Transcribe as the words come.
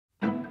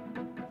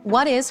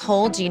What is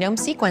whole genome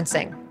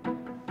sequencing?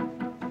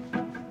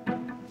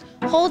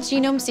 Whole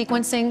genome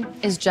sequencing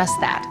is just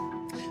that.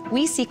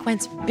 We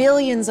sequence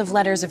billions of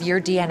letters of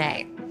your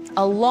DNA,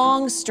 a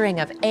long string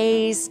of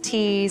A's,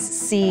 T's,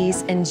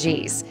 C's, and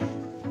G's.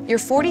 Your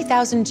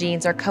 40,000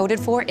 genes are coded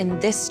for in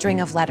this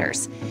string of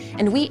letters,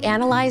 and we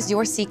analyze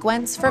your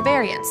sequence for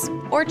variants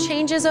or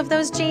changes of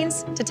those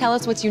genes to tell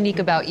us what's unique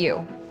about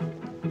you.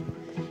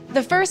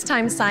 The first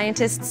time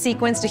scientists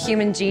sequenced a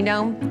human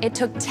genome, it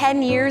took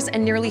 10 years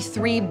and nearly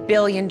 $3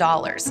 billion.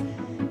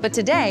 But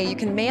today, you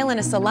can mail in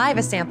a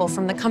saliva sample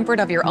from the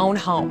comfort of your own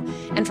home,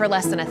 and for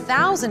less than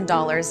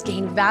 $1,000,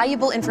 gain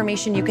valuable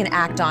information you can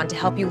act on to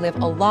help you live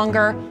a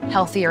longer,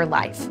 healthier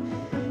life.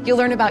 You'll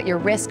learn about your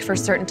risk for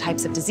certain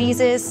types of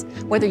diseases,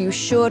 whether you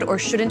should or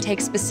shouldn't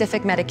take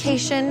specific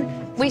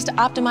medication, ways to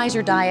optimize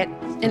your diet,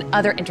 and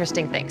other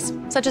interesting things,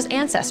 such as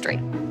Ancestry.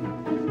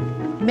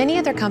 Many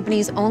other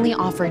companies only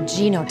offer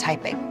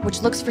genotyping,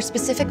 which looks for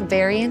specific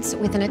variants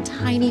within a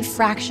tiny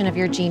fraction of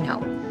your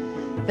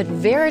genome. But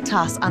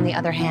Veritas, on the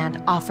other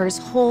hand, offers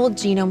whole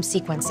genome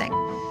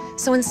sequencing.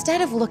 So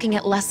instead of looking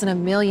at less than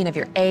 1 million of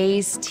your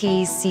A's,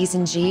 T's, C's,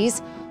 and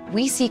G's,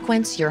 we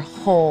sequence your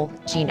whole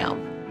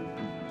genome.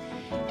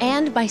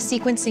 And by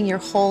sequencing your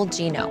whole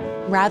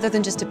genome, rather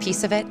than just a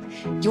piece of it,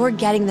 you're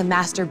getting the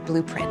master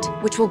blueprint,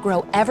 which will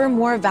grow ever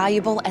more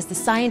valuable as the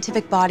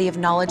scientific body of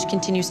knowledge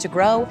continues to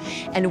grow,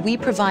 and we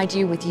provide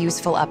you with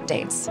useful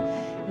updates.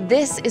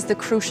 This is the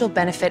crucial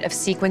benefit of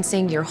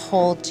sequencing your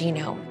whole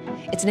genome.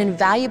 It's an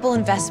invaluable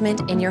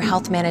investment in your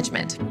health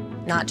management,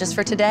 not just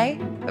for today,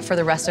 but for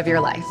the rest of your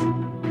life.